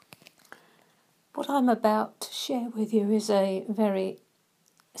What I'm about to share with you is a very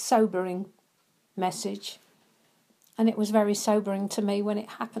sobering message, and it was very sobering to me when it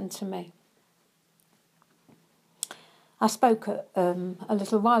happened to me. I spoke a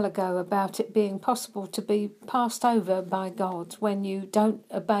little while ago about it being possible to be passed over by God when you don't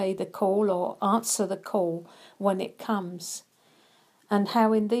obey the call or answer the call when it comes, and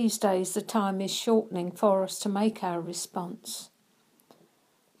how in these days the time is shortening for us to make our response.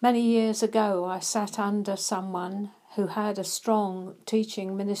 Many years ago I sat under someone who had a strong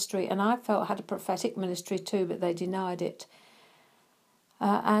teaching ministry, and I felt had a prophetic ministry too, but they denied it.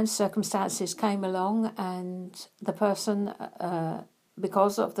 And circumstances came along, and the person,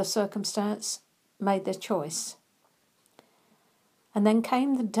 because of the circumstance, made their choice. And then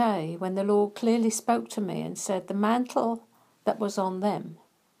came the day when the Lord clearly spoke to me and said, the mantle that was on them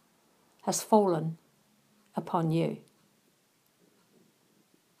has fallen upon you.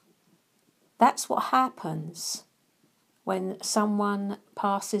 That's what happens when someone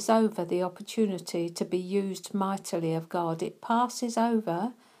passes over the opportunity to be used mightily of God. It passes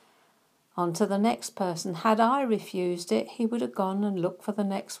over onto the next person. Had I refused it, he would have gone and looked for the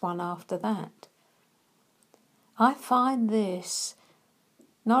next one after that. I find this,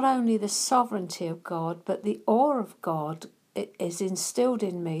 not only the sovereignty of God, but the awe of God is instilled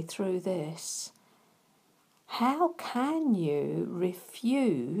in me through this. How can you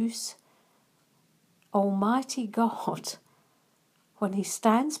refuse Almighty God when he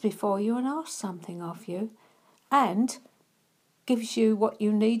stands before you and asks something of you and gives you what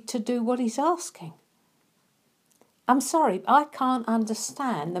you need to do what he's asking? I'm sorry, I can't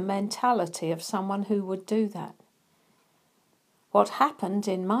understand the mentality of someone who would do that. What happened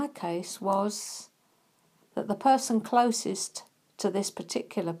in my case was that the person closest to this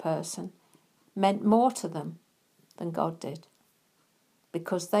particular person meant more to them than God did,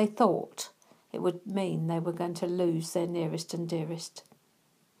 because they thought it would mean they were going to lose their nearest and dearest.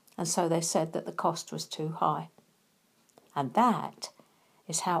 And so they said that the cost was too high. And that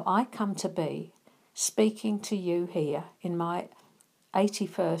is how I come to be speaking to you here in my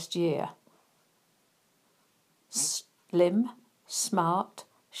 81st year. Slim, smart,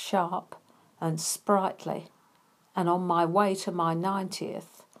 sharp and sprightly. And on my way to my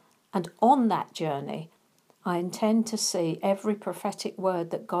 90th. And on that journey, I intend to see every prophetic word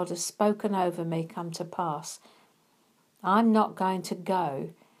that God has spoken over me come to pass. I'm not going to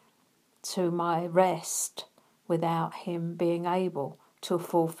go to my rest without him being able to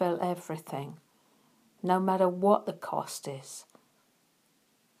fulfill everything, no matter what the cost is.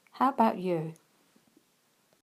 How about you?